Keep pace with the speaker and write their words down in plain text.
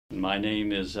My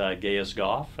name is Gaius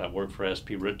Gough. I work for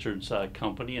S.P. Richards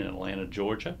Company in Atlanta,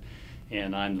 Georgia,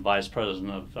 and I'm the Vice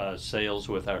President of Sales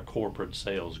with our corporate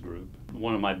sales group.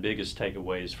 One of my biggest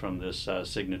takeaways from this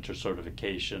signature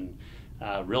certification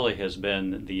really has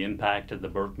been the impact that the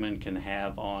Birkman can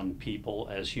have on people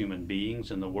as human beings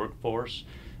in the workforce.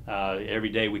 Every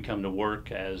day we come to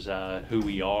work as who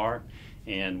we are,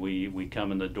 and we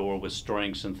come in the door with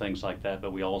strengths and things like that,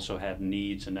 but we also have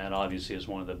needs, and that obviously is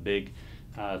one of the big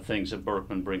things that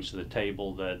Birkman brings to the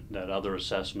table that other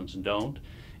assessments don't.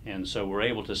 And so we're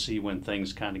able to see when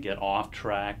things kind of get off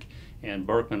track, and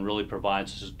Birkman really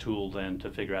provides us a tool then to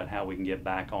figure out how we can get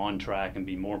back on track and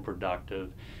be more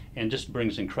productive, and just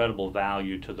brings incredible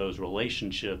value to those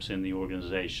relationships in the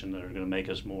organization that are going to make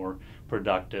us more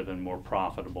productive and more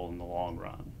profitable in the long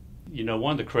run. You know,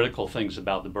 one of the critical things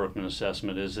about the Birkman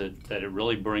assessment is that it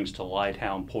really brings to light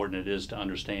how important it is to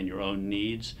understand your own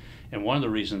needs. And one of the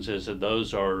reasons is that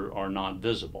those are not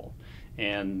visible.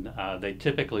 And they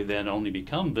typically then only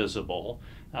become visible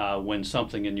when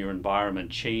something in your environment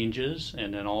changes,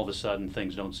 and then all of a sudden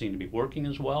things don't seem to be working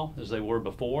as well as they were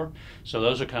before. So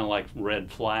those are kind of like red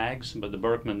flags, but the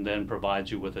Birkman then provides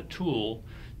you with a tool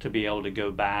to be able to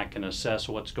go back and assess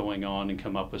what's going on and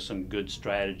come up with some good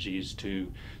strategies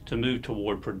to move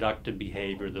toward productive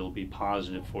behavior that will be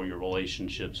positive for your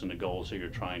relationships and the goals that you're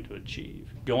trying to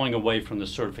achieve. Going away from the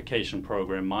certification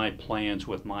program, my plans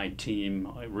with my team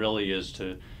really is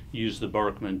to use the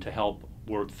Birkman to help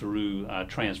work through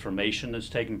transformation that's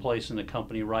taking place in the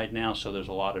company right now. So there's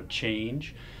a lot of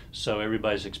change. So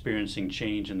everybody's experiencing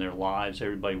change in their lives.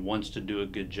 Everybody wants to do a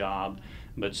good job,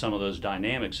 but some of those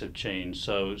dynamics have changed.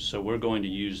 So we're going to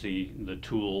use the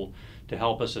tool to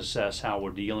help us assess how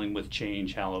we're dealing with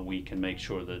change, how we can make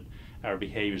sure that our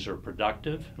behaviors are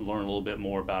productive, learn a little bit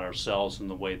more about ourselves and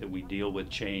the way that we deal with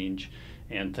change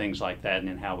and things like that, and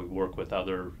then how we work with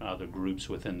other groups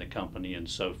within the company and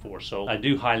so forth. So I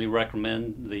do highly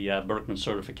recommend the Birkman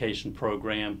certification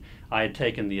program. I had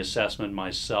taken the assessment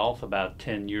myself about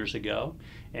 10 years ago,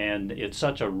 and it's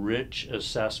such a rich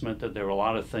assessment that there were a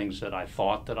lot of things that I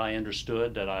thought that I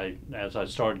understood that as I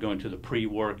started going to the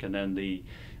pre-work and then the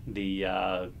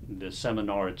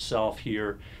seminar itself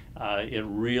here, it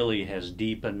really has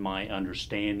deepened my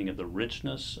understanding of the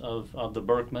richness of the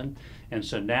Birkman. And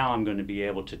so now I'm going to be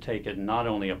able to take it and not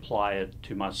only apply it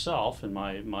to myself and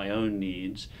my own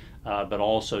needs, but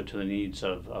also to the needs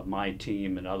of my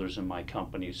team and others in my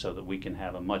company, so that we can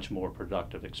have a much more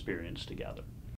productive experience together.